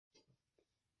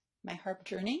My harp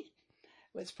journey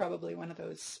was probably one of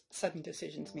those sudden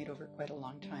decisions made over quite a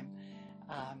long time.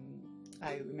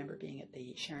 I remember being at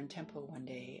the Sharon Temple one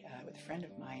day with a friend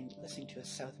of mine listening to a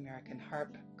South American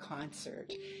harp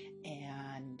concert,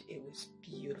 and it was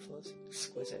beautiful, it was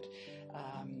exquisite,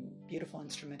 beautiful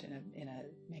instrument in a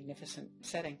magnificent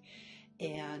setting.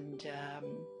 And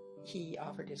he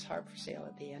offered his harp for sale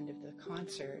at the end of the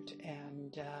concert,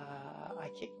 and I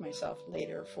kicked myself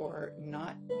later for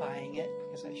not buying it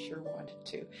because I sure wanted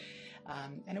to.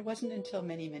 And it wasn't until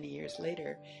many, many years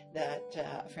later that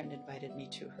a friend invited me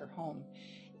to her home,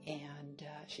 and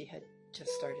she had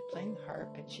just started playing the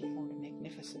harp, and she owned a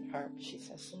magnificent harp. She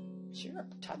says, "Sure,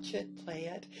 touch it, play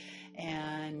it."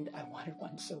 And I wanted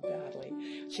one so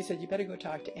badly. She said, "You better go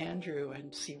talk to Andrew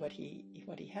and see what he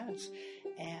has."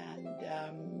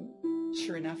 And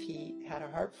sure enough, he had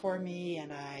a harp for me,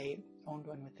 and I owned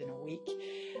one within a week,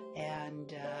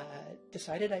 and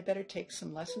decided I better take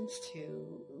some lessons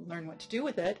to learn what to do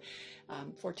with it.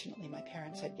 Fortunately, my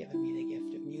parents had given me the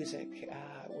gift of music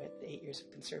with 8 years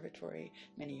of conservatory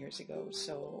many years ago,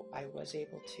 so I was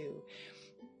able to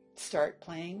start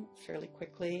playing fairly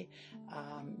quickly,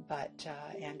 but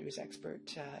Andrew's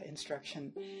expert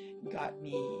instruction got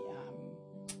me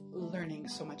learning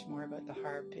so much more about the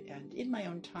harp, and in my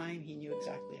own time he knew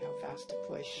exactly how fast to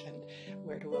push and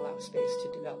where to allow space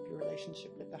to develop your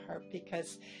relationship with the harp,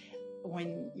 because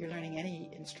when you're learning any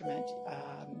instrument,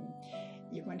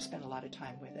 you're going to spend a lot of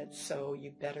time with it, so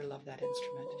you better love that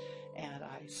instrument. And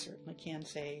I certainly can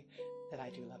say that I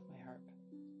do love my